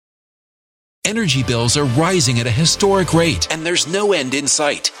energy bills are rising at a historic rate, and there's no end in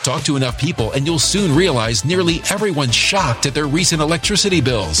sight. Talk to enough people and you'll soon realize nearly everyone's shocked at their recent electricity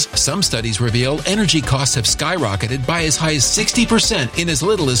bills. Some studies reveal energy costs have skyrocketed by as high as 60% in as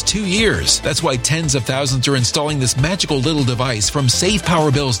little as 2 years. That's why tens of thousands are installing this magical little device from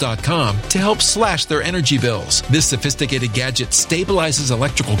SavePowerBills.com to help slash their energy bills. This sophisticated gadget stabilizes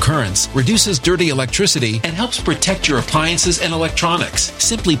electrical currents, reduces dirty electricity, and helps protect your appliances and electronics.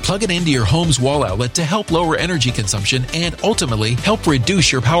 Simply plug it into your home's wall outlet to help lower energy consumption and ultimately help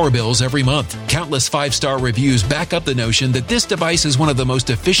reduce your power bills every month. Countless 5-star reviews back up the notion that this device is one of the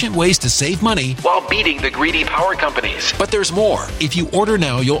most efficient ways to save money while beating the greedy power companies. But there's more. If you order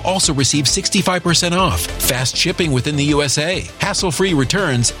now, you'll also receive 65% off, fast shipping within the USA, hassle-free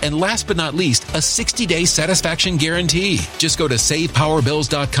returns, and last but not least, a 60-day satisfaction guarantee. Just go to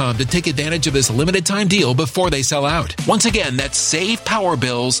SavePowerBills.com to take advantage of this limited time deal before they sell out. Once again, that's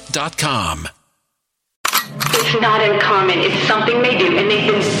SavePowerBills.com. It's not uncommon. It's something they do, and they've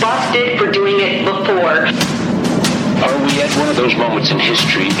been busted for doing it before. Are we at one of those moments in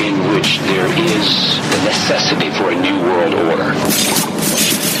history in which there is the necessity for a new world order?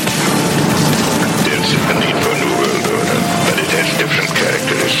 There's a need for a new world order, but it has different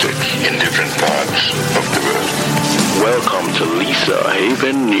characteristics in different parts of the world. Welcome to Lisa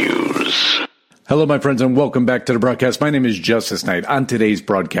Haven News. Hello, my friends, and welcome back to the broadcast. My name is Justice Knight. On today's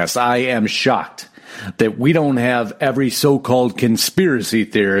broadcast, I am shocked that we don't have every so-called conspiracy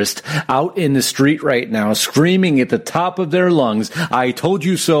theorist out in the street right now screaming at the top of their lungs, I told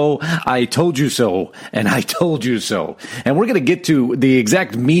you so, I told you so, and I told you so. And we're going to get to the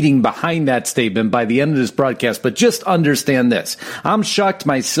exact meaning behind that statement by the end of this broadcast, but just understand this. I'm shocked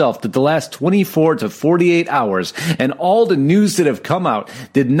myself that the last 24 to 48 hours and all the news that have come out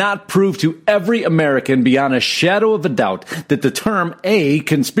did not prove to every American beyond a shadow of a doubt that the term a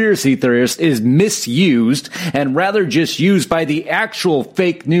conspiracy theorist is misused and rather just used by the actual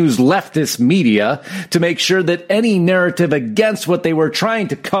fake news leftist media to make sure that any narrative against what they were trying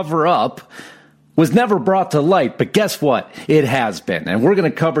to cover up was never brought to light. But guess what? It has been. And we're going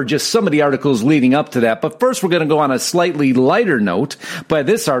to cover just some of the articles leading up to that. But first, we're going to go on a slightly lighter note. By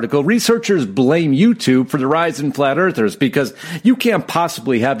this article, researchers blame YouTube for the rise in flat earthers because you can't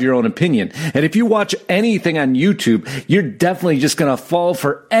possibly have your own opinion. And if you watch anything on YouTube, you're definitely just going to fall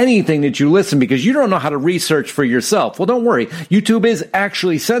for anything that you listen because you don't know how to research for yourself. Well, don't worry. YouTube is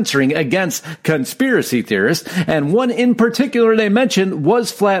actually censoring against conspiracy theorists. And one in particular they mentioned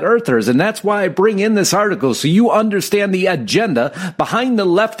was flat earthers. And that's why I bring in this article so you understand the agenda behind the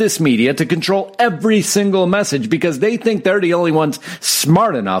leftist media to control every single message because they think they're the only ones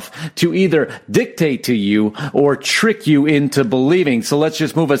smart enough to either dictate to you or trick you into believing. So let's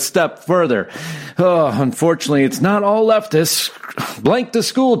just move a step further. Oh, unfortunately, it's not all leftists. Blank the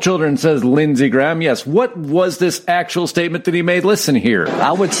school children, says Lindsey Graham. Yes, what was this actual statement that he made? Listen here.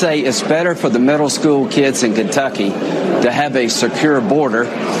 I would say it's better for the middle school kids in Kentucky to have a secure border.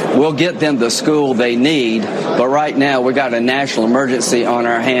 We'll get them the school they need, but right now we got a national emergency on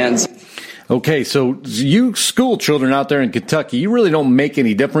our hands. Okay, so you school children out there in Kentucky, you really don't make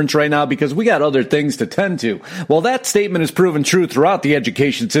any difference right now because we got other things to tend to. Well, that statement is proven true throughout the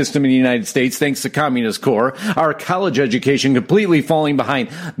education system in the United States, thanks to Communist Core, our college education completely falling behind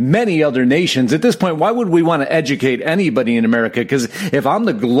many other nations. At this point, why would we want to educate anybody in America? Because if I'm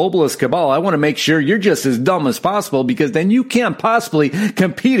the globalist cabal, I want to make sure you're just as dumb as possible because then you can't possibly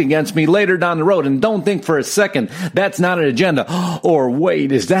compete against me later down the road. And don't think for a second that's not an agenda. Or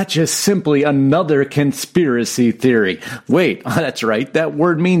wait, is that just simply another conspiracy theory? Wait, that's right. That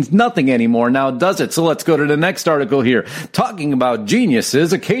word means nothing anymore now, does it? So let's go to the next article here. Talking about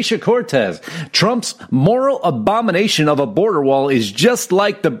geniuses, Ocasio-Cortez. Trump's moral abomination of a border wall is just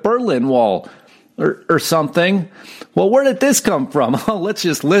like the Berlin Wall. Or something. Well, where did this come from? Oh, let's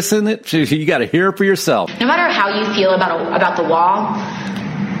just listen. You got to hear it for yourself. No matter how you feel about the wall,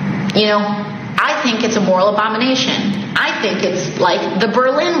 I think it's a moral abomination. I think it's like the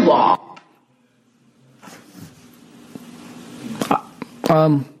Berlin Wall.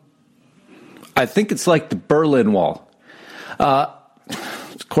 I think it's like the Berlin Wall.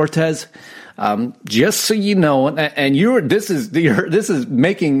 Cortez, just so you know, and this is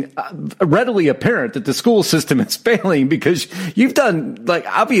making readily apparent that the school system is failing because you've done,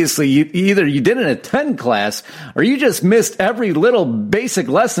 obviously, either you didn't attend class or you just missed every little basic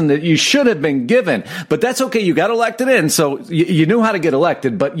lesson that you should have been given. But that's okay. You got elected in, so you knew how to get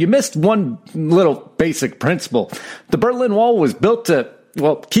elected, but you missed one little basic principle. The Berlin Wall was built to,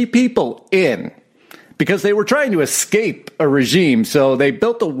 keep people in because they were trying to escape a regime. So they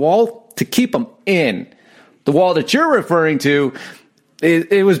built a wall to keep them in. The wall that you're referring to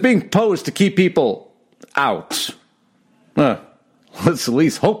it was being posed to keep people out. Let's at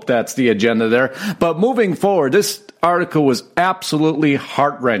least hope that's the agenda there. But moving forward, this article was absolutely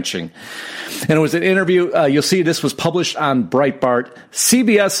heart-wrenching. And it was an interview. You'll see this was published on Breitbart.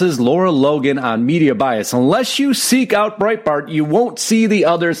 CBS's Laura Logan on media bias. Unless you seek out Breitbart, you won't see the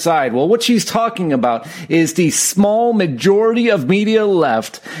other side. Well, what she's talking about is the small majority of media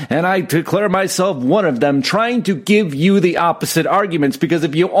left, and I declare myself one of them, trying to give you the opposite arguments, because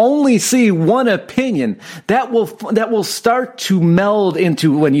if you only see one opinion, that will start to meld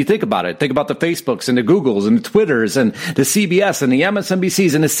into, when you think about it, think about the Facebooks and the Googles and the Twitters and the CBS and the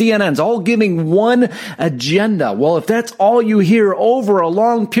MSNBCs and the CNNs all giving one agenda. Well, if that's all you hear over a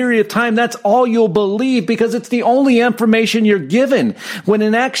long period of time, that's all you'll believe, because it's the only information you're given. When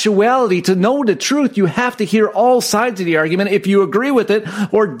in actuality, to know the truth, you have to hear all sides of the argument if you agree with it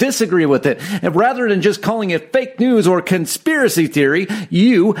or disagree with it. And rather than just calling it fake news or conspiracy theory,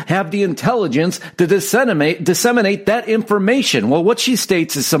 you have the intelligence to disseminate that information. Well, what she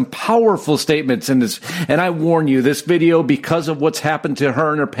states is some powerful statements in this, and I warn you, this video, because of what's happened to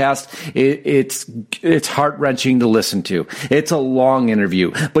her in her past, it's heart-wrenching to listen to. It's a long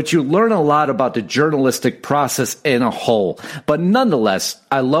interview, but you learn a lot about the journalistic process in a whole. But nonetheless,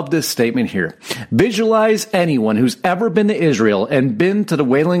 I love this statement here. Visualize anyone who's ever been to Israel and been to the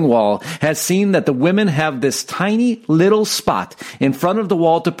Wailing Wall has seen that the women have this tiny little spot in front of the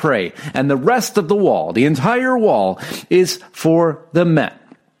wall to pray, and the rest of the wall, the entire wall, is for the men.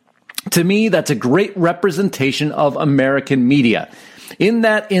 To me, that's a great representation of American media. In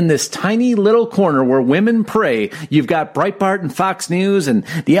this tiny little corner where women pray, you've got Breitbart and Fox News and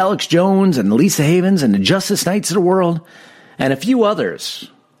the Alex Jones and the Lisa Havens and the Justice Knights of the world and a few others.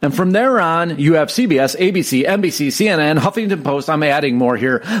 And from there on, you have CBS, ABC, NBC, CNN, Huffington Post, I'm adding more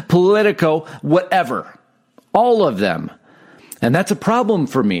here, Politico, whatever. All of them. And that's a problem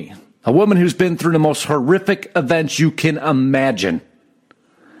for me. A woman who's been through the most horrific events you can imagine.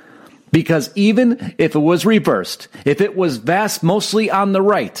 Because even if it was reversed, if it was vast mostly on the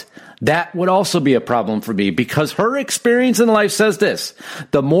right, that would also be a problem for me, because her experience in life says this: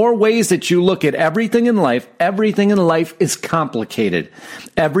 the more ways that you look at everything in life is complicated.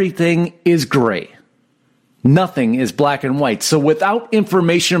 Everything is gray. Nothing is black and white. So without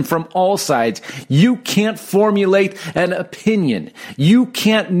information from all sides, you can't formulate an opinion. You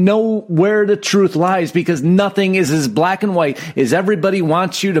can't know where the truth lies, because nothing is as black and white as everybody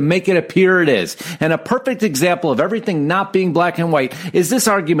wants you to make it appear it is. And a perfect example of everything not being black and white is this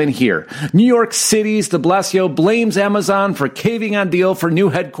argument here. New York City's de Blasio blames Amazon for caving on deal for new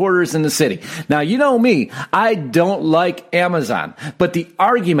headquarters in the city. Now, you know me, I don't like Amazon, but the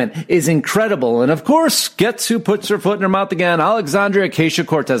argument is incredible. And of course, guess who puts her foot in her mouth again? Alexandria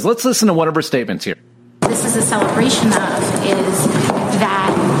Ocasio-Cortez. Let's listen to one of her statements here. This is a celebration of is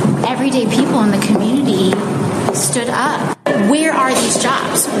that everyday people in the community stood up. Where are these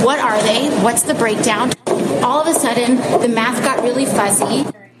jobs? What are they? What's the breakdown? All of a sudden, the math got really fuzzy.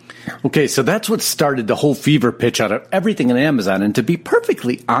 Okay, so that's what started the whole fever pitch out of everything in Amazon. And to be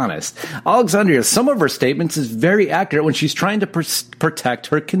perfectly honest, Alexandria, some of her statements is very accurate when she's trying to protect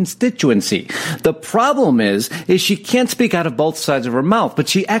her constituency. The problem is she can't speak out of both sides of her mouth, but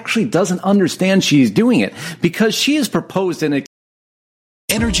she actually doesn't understand she's doing it, because she has proposed an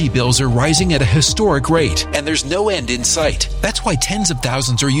Energy bills are rising at a historic rate, and there's no end in sight. That's why tens of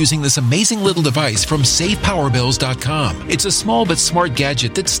thousands are using this amazing little device from SavePowerBills.com. It's a small but smart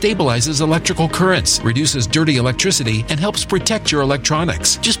gadget that stabilizes electrical currents, reduces dirty electricity, and helps protect your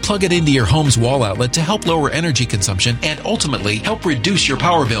electronics. Just plug it into your home's wall outlet to help lower energy consumption and ultimately help reduce your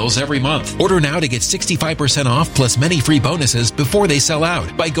power bills every month. Order now to get 65% off plus many free bonuses before they sell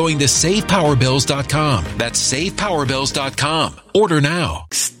out by going to SavePowerBills.com. That's SavePowerBills.com. Order now.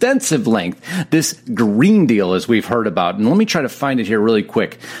 Extensive length. This Green Deal, as we've heard about, and let me try to find it here really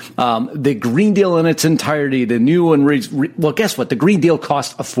quick. The Green Deal in its entirety, the new and well, guess what? The Green Deal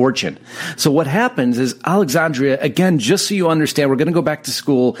cost a fortune. So what happens is, Alexandria, again, just so you understand, we're going to go back to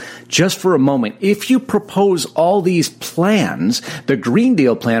school just for a moment. If you propose all these plans, the Green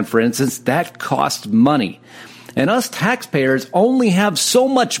Deal plan, for instance, that costs money. And us taxpayers only have so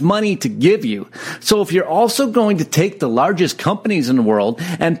much money to give you. So if you're also going to take the largest companies in the world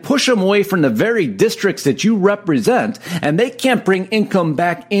and push them away from the very districts that you represent, and they can't bring income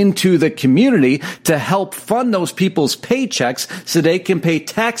back into the community to help fund those people's paychecks so they can pay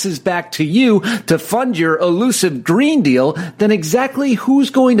taxes back to you to fund your elusive Green Deal, then exactly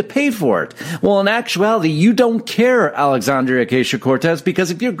who's going to pay for it? Well, in actuality, you don't care, Alexandria Ocasio-Cortez,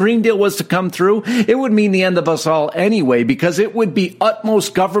 because if your Green Deal was to come through, it would mean the end of us us all anyway, because it would be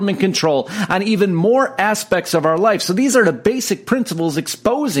utmost government control on even more aspects of our life. So these are the basic principles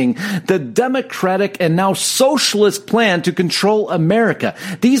exposing the Democratic and now socialist plan to control America.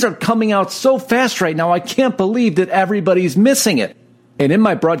 These are coming out so fast right now, I can't believe that everybody's missing it. And in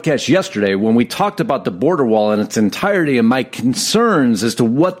my broadcast yesterday, when we talked about the border wall in its entirety and my concerns as to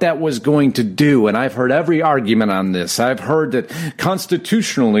what that was going to do, and I've heard every argument on this. I've heard that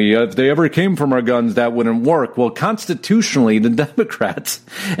constitutionally, if they ever came from our guns, that wouldn't work. Well, constitutionally, the Democrats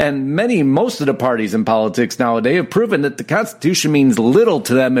and most of the parties in politics nowadays have proven that the Constitution means little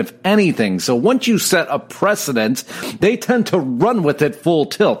to them, if anything. So once you set a precedent, they tend to run with it full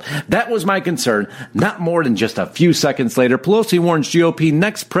tilt. That was my concern. Not more than just a few seconds later, Pelosi warns GOP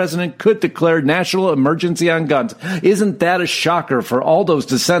next president could declare national emergency on guns. Isn't that a shocker for all those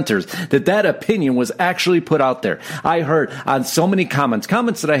dissenters that opinion was actually put out there? I heard on so many comments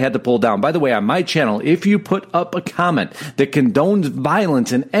that I had to pull down. By the way, on my channel, if you put up a comment that condones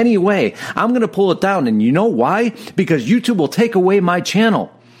violence in any way, I'm going to pull it down. And you know why? Because YouTube will take away my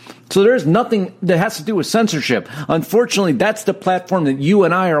channel. So there's nothing that has to do with censorship. Unfortunately, that's the platform that you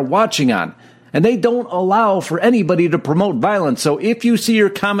and I are watching on. And they don't allow for anybody to promote violence. So if you see your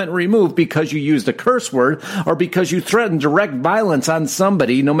comment removed because you used a curse word or because you threaten direct violence on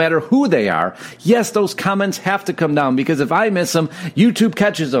somebody, no matter who they are, yes, those comments have to come down, because if I miss them, YouTube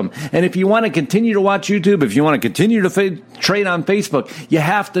catches them. And if you want to continue to watch YouTube, if you want to continue to trade on Facebook, you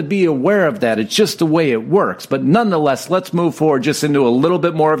have to be aware of that. It's just the way it works. But nonetheless, let's move forward just into a little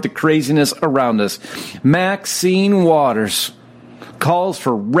bit more of the craziness around us. Maxine Waters calls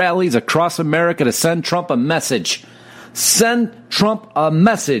for rallies across America to send Trump a message. Send Trump a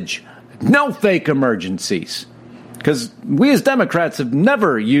message. No fake emergencies. Because we as Democrats have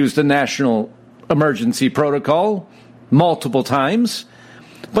never used a national emergency protocol multiple times.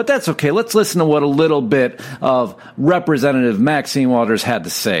 But that's okay. Let's listen to what a little bit of Representative Maxine Waters had to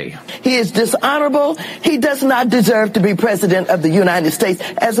say. He is dishonorable. He does not deserve to be president of the United States.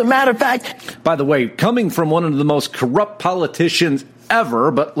 As a matter of fact... By the way, coming from one of the most corrupt politicians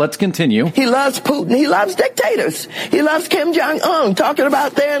ever, but let's continue. He loves Putin. He loves dictators. He loves Kim Jong-un, talking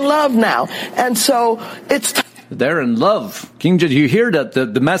about they're in love now. And so it's... They're in love. King, did you hear that the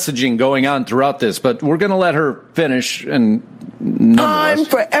messaging going on throughout this? But we're going to let her finish. And time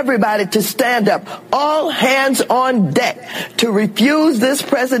for everybody to stand up, all hands on deck, to refuse this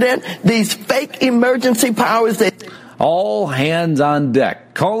president these fake emergency powers that... All hands on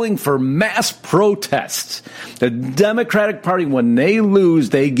deck, calling for mass protests. The Democratic Party, when they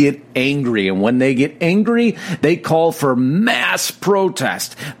lose, they get angry. And when they get angry, they call for mass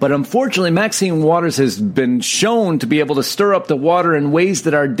protest. But unfortunately, Maxine Waters has been shown to be able to stir up the water in ways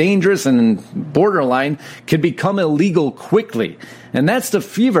that are dangerous and borderline, can become illegal quickly. And that's the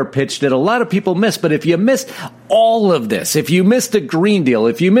fever pitch that a lot of people miss. But if you miss all of this, if you miss the Green Deal,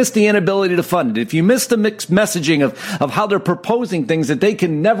 if you miss the inability to fund it, if you miss the mixed messaging of how they're proposing things that they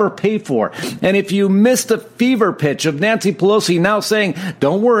can never pay for, and if you miss the fever pitch of Nancy Pelosi now saying,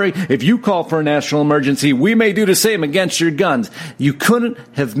 don't worry, if you call for a national emergency, we may do the same against your guns, you couldn't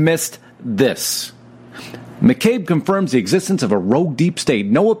have missed this. McCabe confirms the existence of a rogue deep state.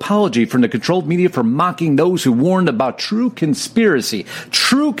 No apology from the controlled media for mocking those who warned about true conspiracy.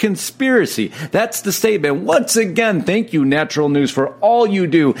 True conspiracy. That's the statement. Once again, thank you, Natural News, for all you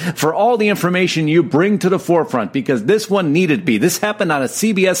do, for all the information you bring to the forefront, because this one needed to be. This happened on a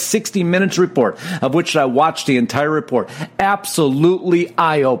CBS 60 Minutes report, of which I watched the entire report. Absolutely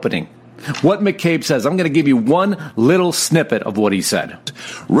eye-opening. What McCabe says, I'm going to give you one little snippet of what he said.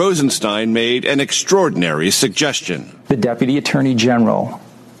 Rosenstein made an extraordinary suggestion. The Deputy Attorney General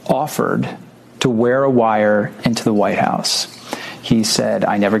offered to wear a wire into the White House. He said,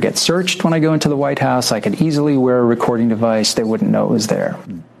 I never get searched when I go into the White House. I could easily wear a recording device. They wouldn't know it was there.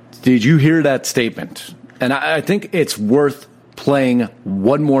 Did you hear that statement? And I think it's worth playing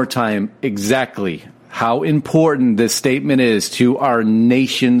one more time exactly how important this statement is to our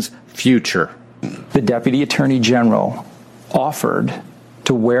nation's future. The Deputy Attorney General offered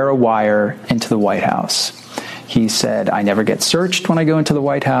to wear a wire into the White House. He said, I never get searched when I go into the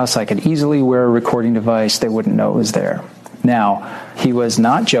White House. I could easily wear a recording device. They wouldn't know it was there. Now, he was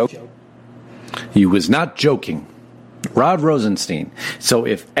not joking. He was not joking. Rod Rosenstein. So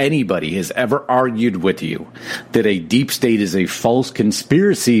if anybody has ever argued with you that a deep state is a false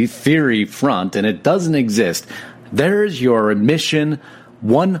conspiracy theory front and it doesn't exist, there's your admission,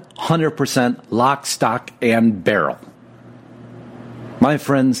 100% lock, stock, and barrel. My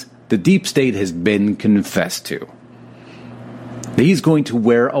friends, the deep state has been confessed to. He's going to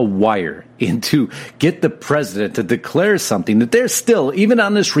wear a wire in to get the president to declare something that they're still, even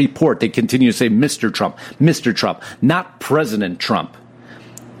on this report, they continue to say, Mr. Trump, not President Trump.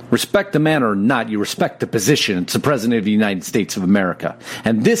 Respect the man or not, you respect the position. It's the President of the United States of America.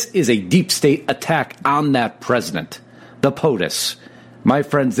 And this is a deep state attack on that president, the POTUS. My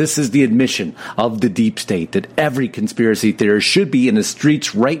friends, this is the admission of the deep state that every conspiracy theorist should be in the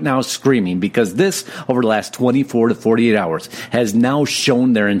streets right now screaming, because this, over the last 24 to 48 hours, has now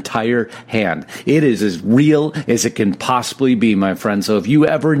shown their entire hand. It is as real as it can possibly be, my friends. So if you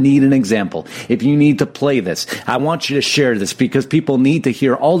ever need an example, if you need to play this, I want you to share this, because people need to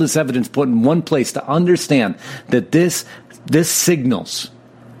hear all this evidence put in one place to understand that this signals,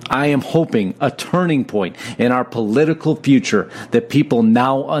 I am hoping, a turning point in our political future, that people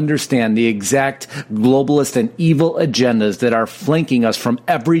now understand the exact globalist and evil agendas that are flanking us from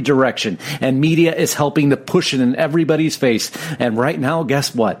every direction. And media is helping to push it in everybody's face. And right now,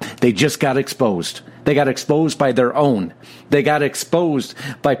 guess what? They just got exposed. They got exposed by their own. They got exposed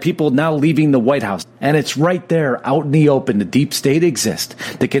by people now leaving the White House. And it's right there out in the open. The deep state exists.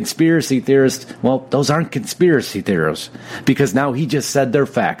 The conspiracy theorists, well, those aren't conspiracy theorists, because now he just said their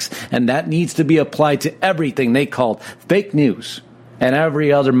facts. And that needs to be applied to everything they called fake news and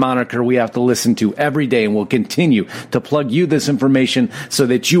every other moniker we have to listen to every day. And we'll continue to plug you this information so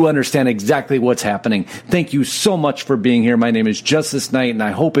that you understand exactly what's happening. Thank you so much for being here. My name is Justice Knight, and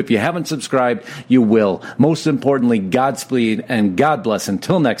I hope if you haven't subscribed, you will. Most importantly, Godspeed and God bless.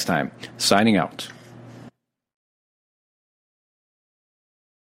 Until next time, signing out.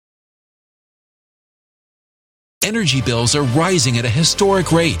 Energy bills are rising at a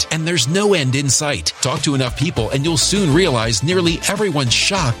historic rate, and there's no end in sight. Talk to enough people and you'll soon realize nearly everyone's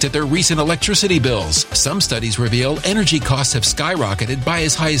shocked at their recent electricity bills. Some studies reveal energy costs have skyrocketed by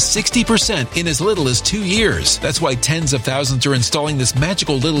as high as 60% in as little as 2 years. That's why tens of thousands are installing this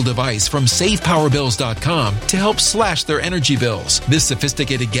magical little device from SavePowerBills.com to help slash their energy bills. This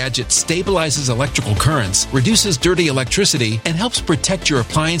sophisticated gadget stabilizes electrical currents, reduces dirty electricity, and helps protect your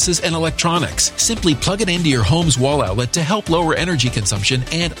appliances and electronics. Simply plug it into your home's wall outlet to help lower energy consumption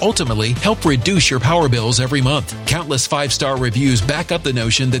and ultimately help reduce your power bills every month. Countless 5-star reviews back up the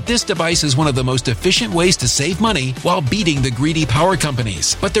notion that this device is one of the most efficient ways to save money while beating the greedy power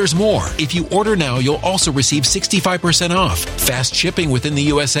companies. But there's more. If you order now, you'll also receive 65% off, fast shipping within the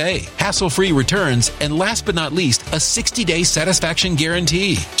USA, hassle-free returns, and last but not least, a 60-day satisfaction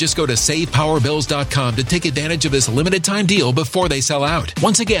guarantee. Just go to SavePowerBills.com to take advantage of this limited time deal before they sell out.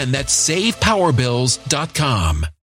 Once again, that's SavePowerBills.com.